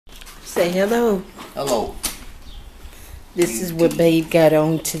Say hello. Hello. This is what Babe got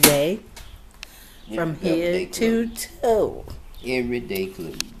on today. From head to toe. Everyday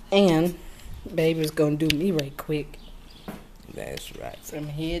clothes. And Babe is going to do me right quick. That's right. From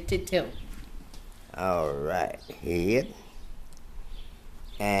head to toe. All right. Head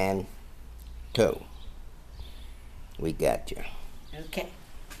and toe. We got you. Okay.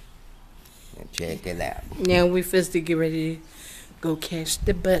 Now check it out. Now we first to get ready to go catch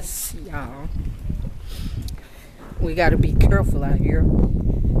the bus, y'all. We got to be careful out here.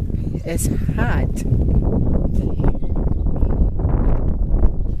 It's hot.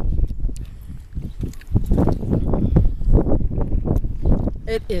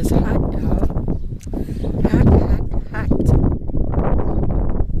 It is hot, y'all. Hot, hot, hot.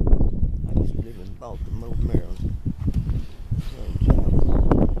 I used to live in Baltimore, Maryland.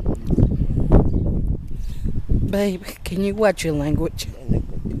 Babe, can you watch your language?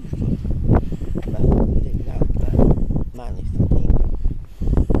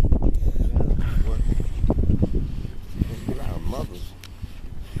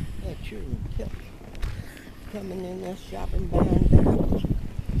 Coming in there shopping, buying diapers,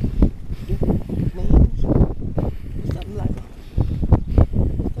 different things, something like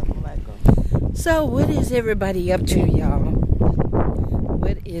a. So, what is everybody up to, y'all?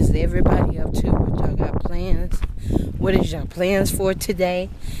 What is everybody up to? What y'all got plans? What is y'all plans for today?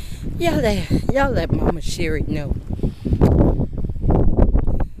 Y'all let Mama Sherry know.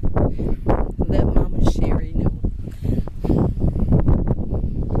 Let Mama Sherry know.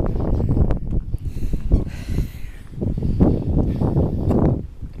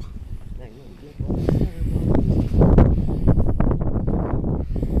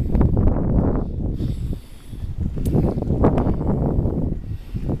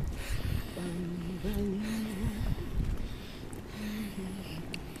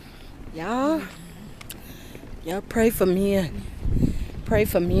 Y'all pray for me and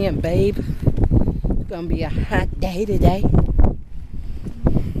Babe. It's gonna be a hot day today.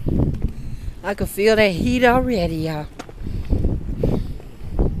 I can feel that heat already, y'all.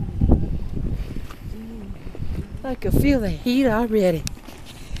 I can feel the heat already.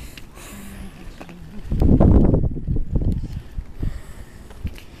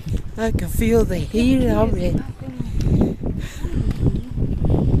 I can feel the heat already.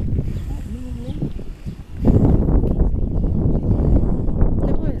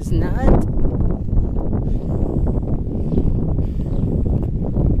 Not.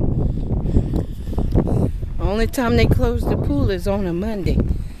 Only time they close the pool is on a Monday,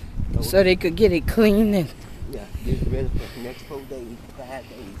 so they could get it clean and. Yeah, get ready for the next 4 days, 5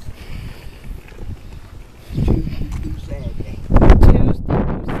 days. Tuesday through Saturday. Tuesday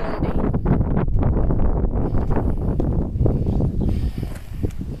through Sunday.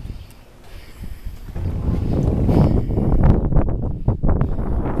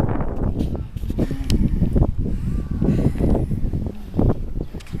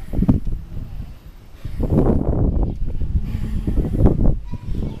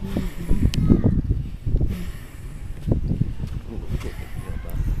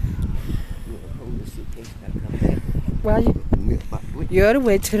 Well, you ought to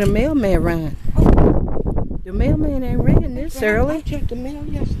wait till the mailman run. The mailman ain't ran this early. I checked the mail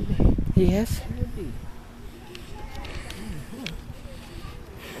yesterday. Yes. And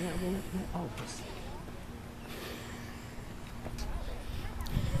I went up to the office.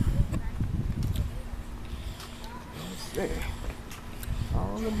 There.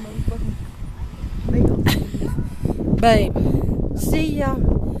 All the motherfucking mail. Babe, see y'all.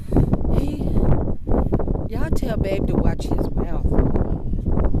 Y'all tell Babe to watch his mouth.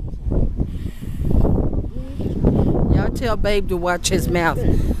 Y'all tell Babe to watch his mouth.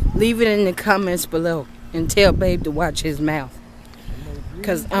 Leave it in the comments below and tell Babe to watch his mouth.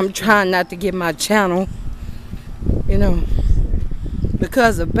 Because I'm trying not to get my channel,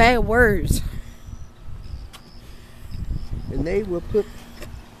 because of bad words. And they will put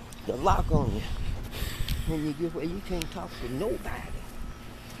the lock on you. When you give away, you can't talk to nobody.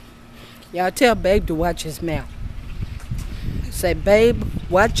 Y'all tell Babe to watch his mouth. Say, Babe,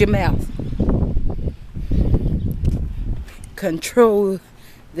 watch your mouth. Control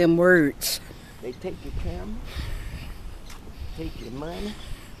them words. They take your camera, take your money.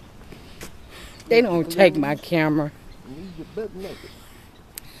 They don't take my camera. Leave your butt naked.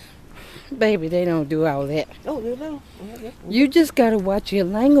 Baby, they don't do all that. Oh, they don't? You just gotta watch your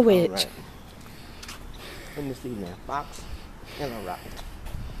language. All right. Let me see now. Box and a rock.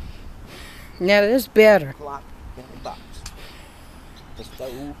 Now that's better. Clock and a box. The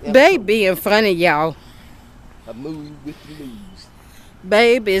stove and Babe being funny, y'all. a move with the moves.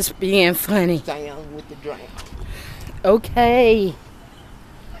 Babe is being funny. Sound with the drink. Okay.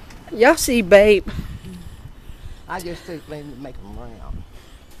 Y'all see Babe. I just say let me make them round.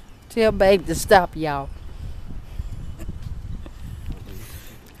 Tell Babe to stop, y'all.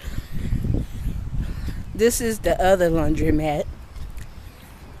 This is the other laundromat.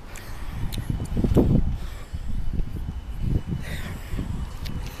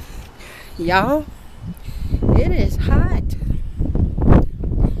 Y'all, it is hot.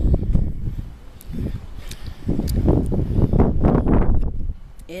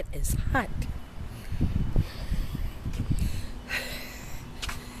 It is hot.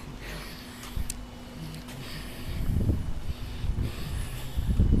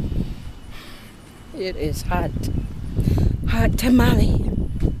 It is hot. Hot tamale.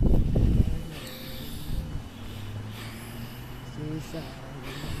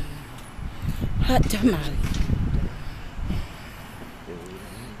 Hot tamale.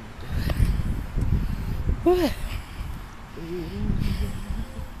 What?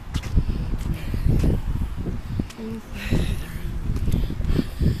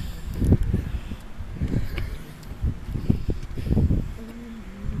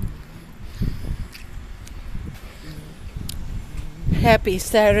 Happy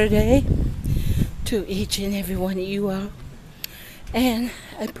Saturday to each and every one of you all. And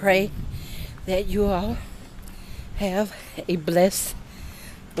I pray that you all have a blessed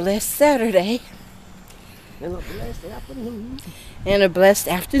Saturday. And a blessed afternoon. And a blessed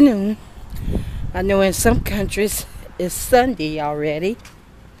afternoon. I know in some countries it's Sunday already.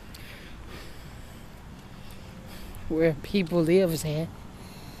 Where people lives at.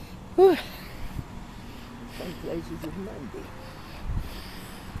 Whew. Some places it's Monday.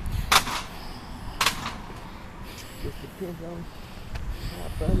 Just depends on how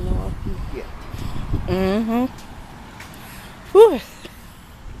far north you get. Mm-hmm. Whew.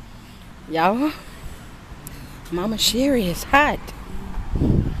 Y'all, Mama Sherry is hot.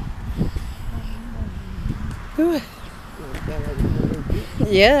 Whew.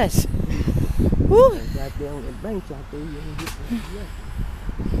 Yes. Whew. Right there on the bench out there, you can get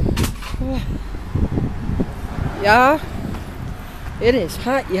some. Y'all, it is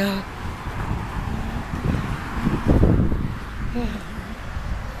hot, y'all.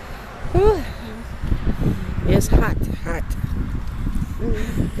 Whew. It's hot.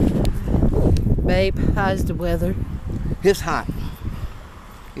 Babe, how's the weather? It's hot.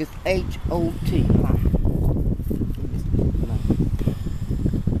 It's H-O-T, hot.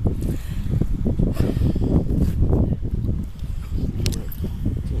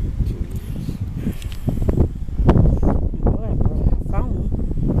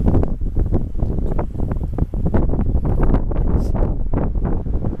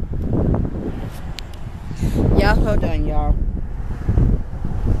 Hold on, y'all.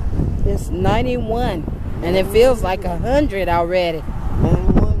 It's 91, and it feels like 100 already.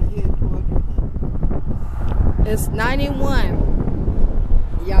 91 here towards 100. It's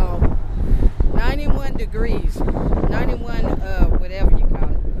 91, y'all. 91 degrees. 91, whatever you call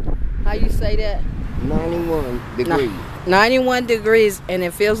it. How you say that? 91 degrees. 91 degrees, and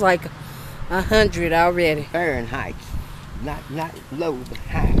it feels like 100 already. Fahrenheit. Not low, but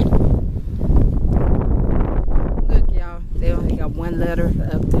high. They only got one letter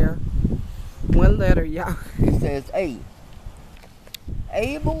up there. One letter, y'all. It says A.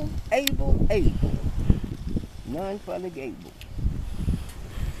 Able. None for the gable.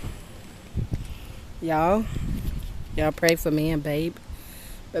 Y'all pray for me and Babe.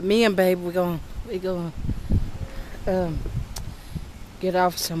 But me and Babe, we're gonna get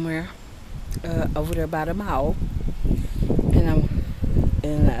off somewhere over there by the mall.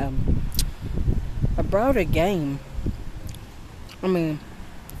 And I brought a game. I mean,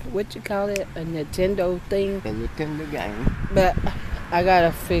 what you call it? A Nintendo thing? A Nintendo game. But I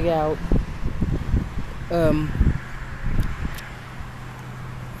gotta figure out,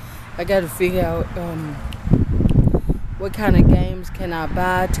 what kind of games can I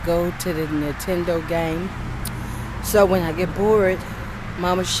buy to go to the Nintendo game. So when I get bored,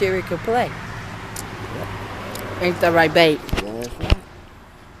 Mama Sherry could play. Ain't that right, Babe? That's right.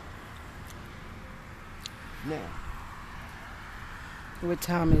 Now. What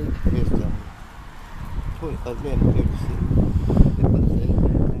time is it? It's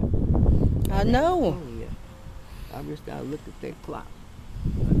 11:36. I know. Oh, yeah. I just gotta look at that clock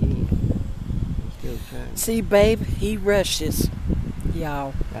again. I'm still trying. See, Babe, he rushes,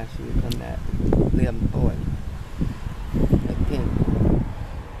 y'all. I should come at 11:40. At 10.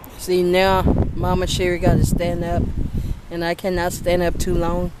 See, now Mama Sherry got to stand up, and I cannot stand up too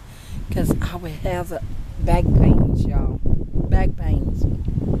long because I would have back pains, y'all. back pains.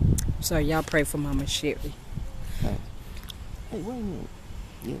 So y'all pray for Mama Sherry. Hey, wait a minute.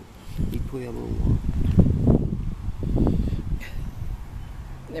 Yeah, be 12:01.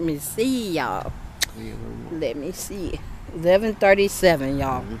 Let me see, y'all. 12:01. Let me see. 11:37,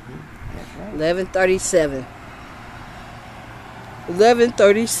 y'all. That's right. 11:37.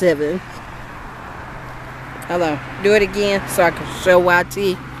 11:37. Hold on. Do it again so I can show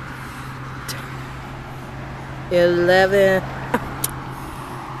YT. 11.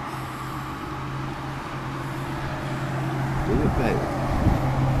 Do it, baby.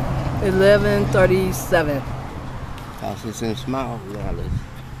 11:37. Cause it's in small letters.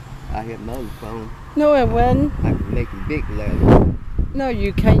 I hit my other phone. No, it wasn't. I can make it big letters. No,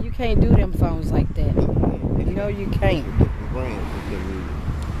 you can't. You can't do them phones like that. No, you can't. Different brands you can use.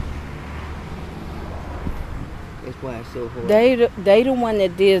 That's why it's so hard. They the one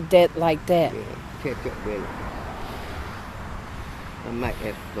that did that like that. Yeah, catch up with it. I might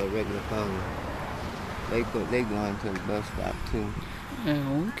ask for a regular phone. They going to the bus stop too. I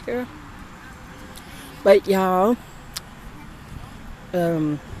don't care. But y'all,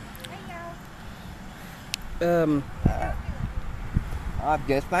 I'm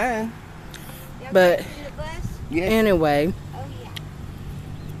just fine. but Yes.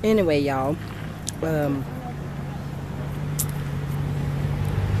 anyway, y'all,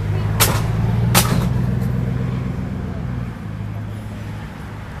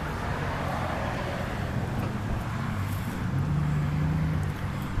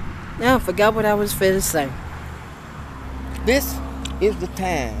 now I forgot what I was finna say. This is the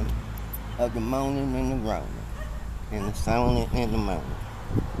time of the moaning and the groaning, and the sounding and the moaning.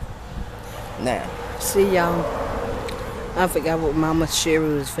 Now, See y'all, I forgot what Mama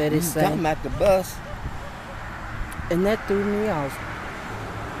Sherry was finna you say, talking about the bus. and that threw me off.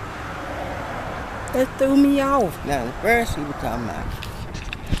 That threw me off. Now, the first we were talking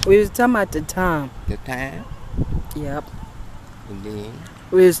about We was talking about the time. the time, Yep. and then,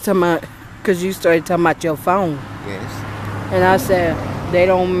 We was talking about, cause you started talking about your phone, yes, and I said they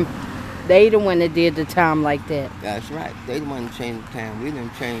the one that did the time like that. that's right. They the one that changed the time. We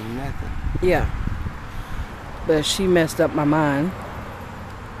didn't change nothing. Yeah. But she messed up my mind.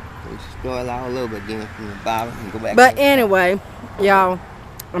 We start all over again from the bottom and go back. But to the anyway, y'all,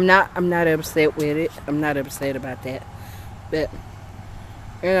 I'm not upset with it. I'm not upset about that. But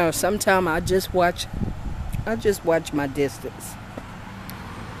you know, sometimes I just watch my distance.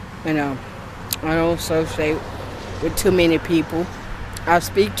 You know, I don't associate with too many people. I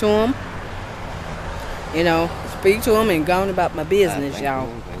speak to them. You know, speak to them and go on about my business, y'all.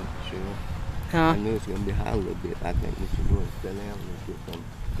 Sure. Huh? I know it's gonna be hot a little bit. I think we should go and sit down and get some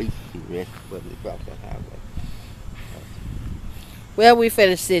peace to rest before they cross that highway. Well, we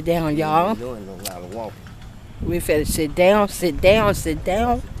finna sit down, y'all. You're doing a lot of walking. We finna sit down, sit down, sit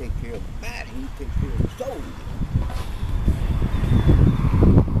down. You take care of the body, you take care of the soul.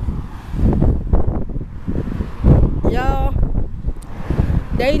 Y'all,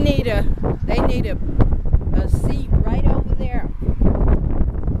 they need a seat right over there.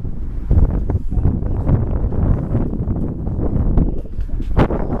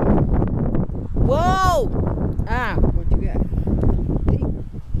 Whoa! What you got?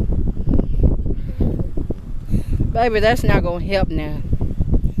 Baby, that's not gonna help now.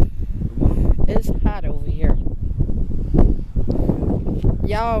 It's hot over here.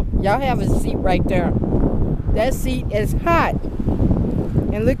 Y'all have a seat right there. That seat is hot.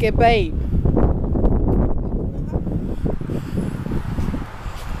 And look at Babe.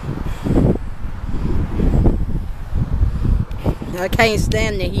 I can't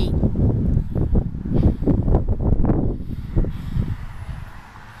stand the heat.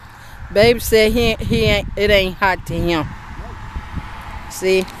 Babe said it ain't hot to him.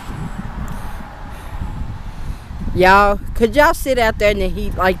 See? Y'all, could y'all sit out there in the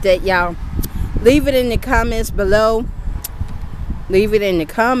heat like that, y'all? Leave it in the comments below. Leave it in the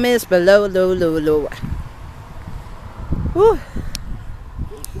comments below. Whew.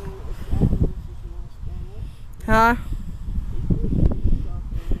 Huh?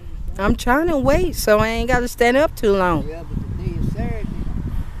 I'm trying to wait so I ain't got to stand up too long. Yeah, but today is Saturday.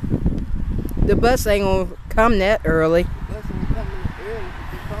 The bus ain't going to come that early. The bus ain't coming up early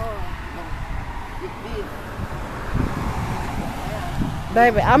because the car get busy.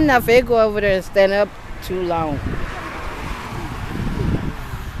 Baby, I'm not finna go over there and stand up too long.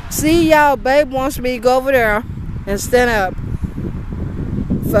 See, y'all, Babe wants me to go over there and stand up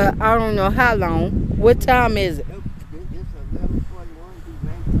for I don't know how long. What time is it? Nope, it's 11:41 to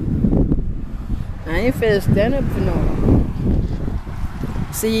 19. I ain't finna stand up for no long.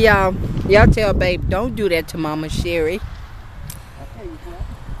 See, y'all tell Babe, don't do that to Mama Sherry.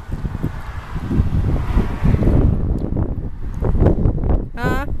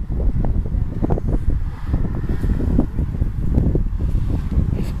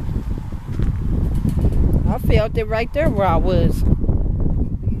 held it right there where I was.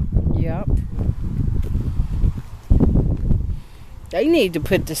 Yep. They need to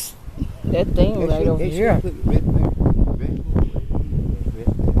put that thing right over here.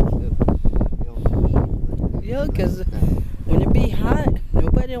 Yeah, because when it be hot,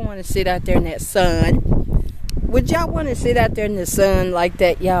 nobody want to sit out there in that sun. Would y'all want to sit out there in the sun like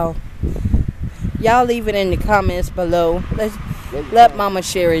that, y'all? Y'all leave it in the comments below. Let Mama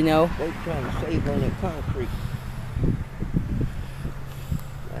Sherry know. They trying to save on that concrete.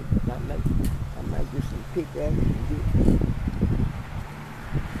 I might do some pickaxe and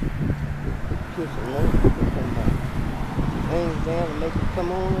put some things down and make it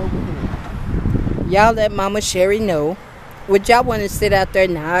come on over here. Y'all let Mama Sherry know. Would y'all want to sit out there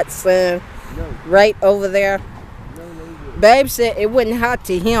in the hot sun? No. Right over there? No, they wouldn't. Babe said it wasn't hot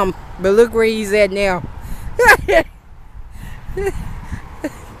to him, but look where he's at now.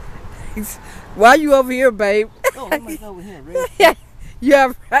 Why you over here, babe? Oh, I'm over here, Red.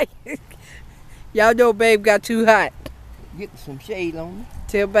 Yeah, right. Y'all know babe got too hot. Get some shade on me.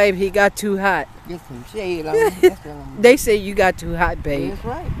 Tell babe he got too hot. Get some shade on me. That's what I'm doing. They say you got too hot, babe. That's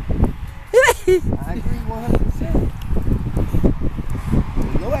right. I agree 100%.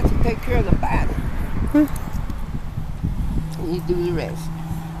 You know what? To take care of the body. You do the rest.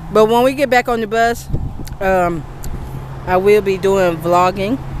 But when we get back on the bus, I will be doing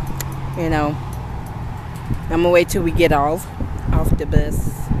vlogging. You know, I'm gonna wait till we get off the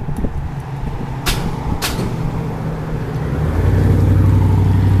bus.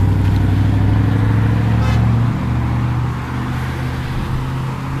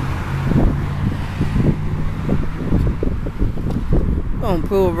 Gonna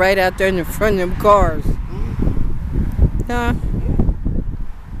pull right out there in the front of them cars. Huh?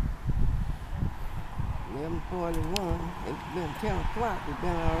 11:41. It's been 10 o'clock. It's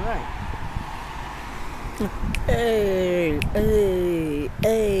been all right. Hey.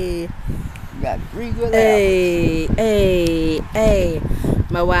 You got 3 good Hey.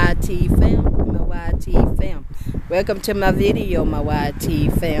 My YT fam. Welcome to my video, my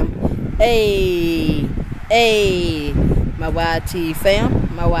YT fam. Hey. My YT fam.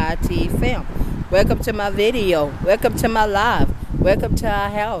 Welcome to my video. Welcome to my live. Welcome to our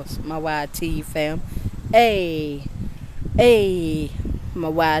house, my YT fam. Hey. My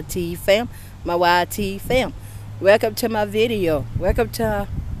YT fam. Welcome to my video. Welcome to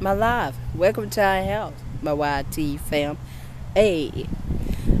my live. Welcome to our house, my YT fam. Hey.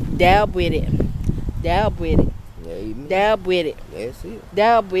 Dab with it. Amen. Dab with it. That's it.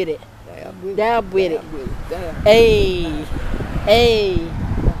 Dab with it. Dab with it. Hey.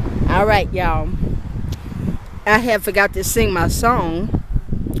 All right, y'all. I had forgot to sing my song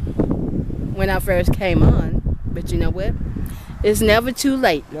when I first came on, but you know what? It's never too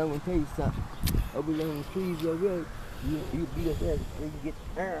late. Now I'm gonna tell you something. Over there in the trees over there, you be up there when you get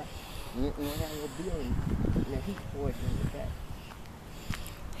the air. You don't have no building. And the heat force in the back.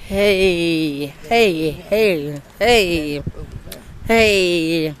 Hey.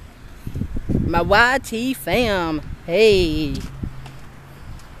 My YT fam. Hey.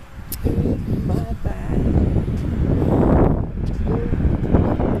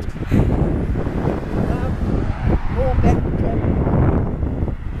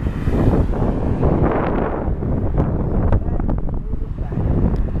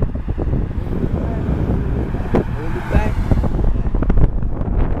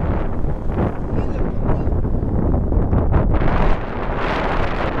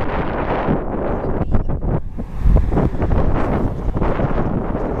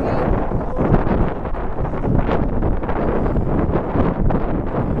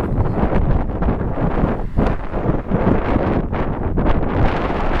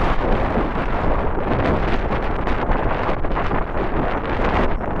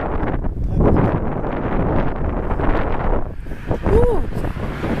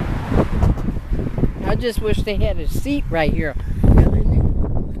 I just wish they had a seat right here.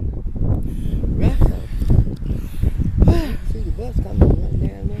 See the bus coming right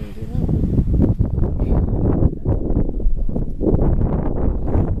there and then get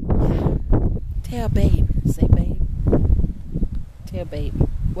on. Tell babe. Say babe. Tell babe.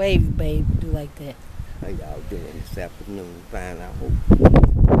 Wave babe. Do like that. How y'all doing this afternoon? Fine, I hope.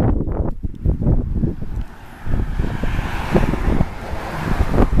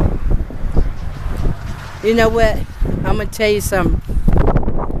 You know what? I'm going to tell you something.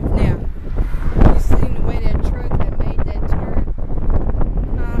 Now, you seen the way that truck that made that turn?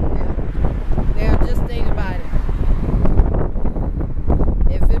 Now, just think about it.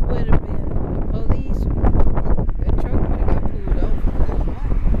 If it would have been police, that truck would have got pulled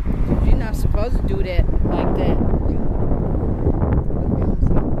over. You're not supposed to do that like that.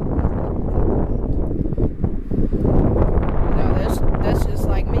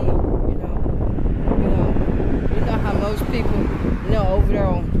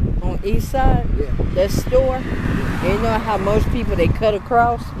 that store. You know how most people they cut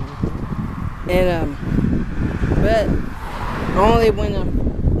across, and but only when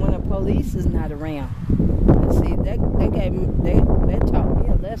the police is not around. And see, that taught me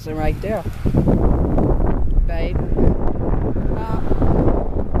a lesson right there, babe.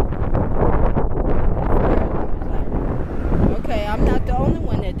 Okay, I'm not the only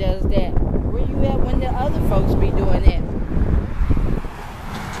one that does that. Where you at when the other folks be doing that?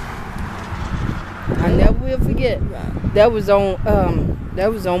 I never will forget. That was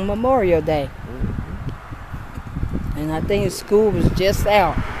on Memorial Day, and I think school was just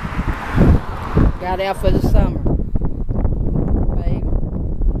out. Got out for the summer, babe.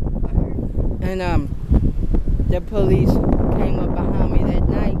 And the police came up behind me that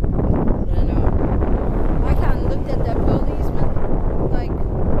night, and I kind of looked at that policeman like,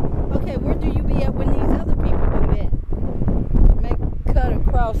 okay, where do you be at when these other people do that? Make cut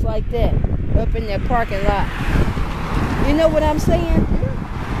across like that up in that parking lot. You know what I'm saying?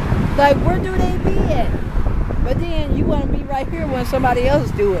 Like, where do they be at? But then you want to be right here when somebody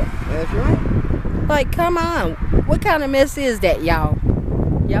else do it. That's right. Like, come on. What kind of mess is that, y'all?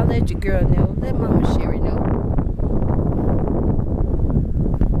 Y'all let your girl know. Let Mama Sherry know.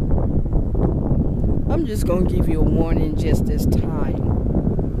 I'm just going to give you a warning just this time.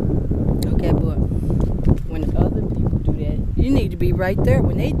 Okay, but when other people do that, you need to be right there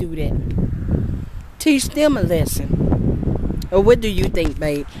when they do that. Teach them a lesson. Or what do you think,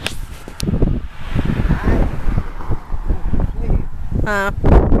 babe? Huh?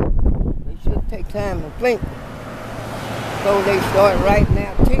 They should take time to think. So they start writing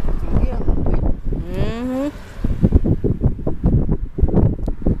out tickets and give them people.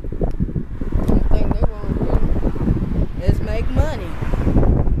 Only thing they want to do is make money.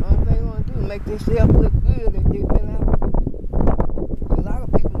 Only thing they want to do is make themselves look good if they've been out. A lot of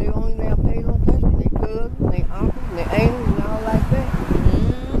people, they don't even have paid no attention. They cousins, they uncles, they aunties, and all like that.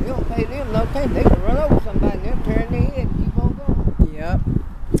 They don't pay them no attention. They can run over somebody and they'll turn their head and keep on going. Yep.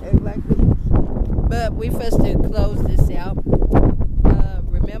 Act like this. But we first to close this out.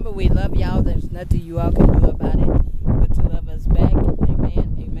 Remember, we love y'all. There's nothing you all can do about it but to love us back.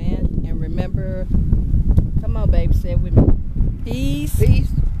 Amen. Amen. And remember, come on, baby, say it with me. Peace.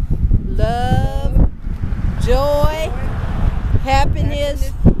 Peace. Love. Joy.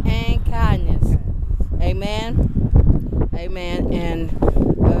 Happiness. And kindness. Amen. Amen. And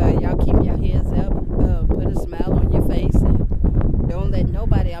y'all keep your heads up. Put a smile on your face. And don't let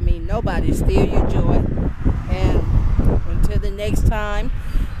nobody steal your joy. And until the next time,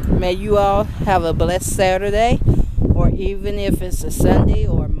 may you all have a blessed Saturday, or even if it's a Sunday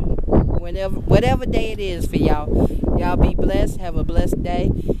or whatever day it is for y'all. Y'all be blessed. Have a blessed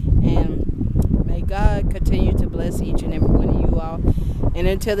day. And may God continue to bless each and every one of you all. And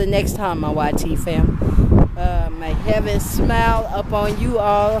until the next time, my YT fam, may heaven smile upon you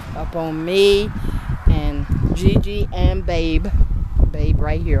all, upon me, and Gigi and Babe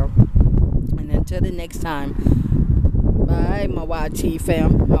right here. And until the next time, bye, my YT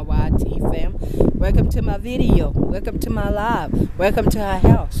fam, welcome to my video, welcome to my live, welcome to our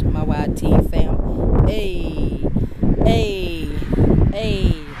house, my YT fam. Hey,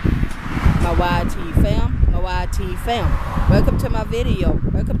 my YT fam, welcome to my video,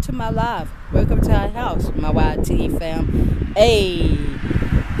 welcome to my live, welcome to our house, my YT fam. Hey,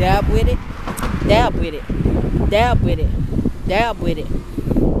 dab with it.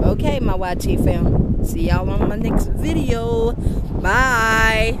 Okay, my YT fam. See y'all on my next video.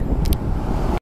 Bye.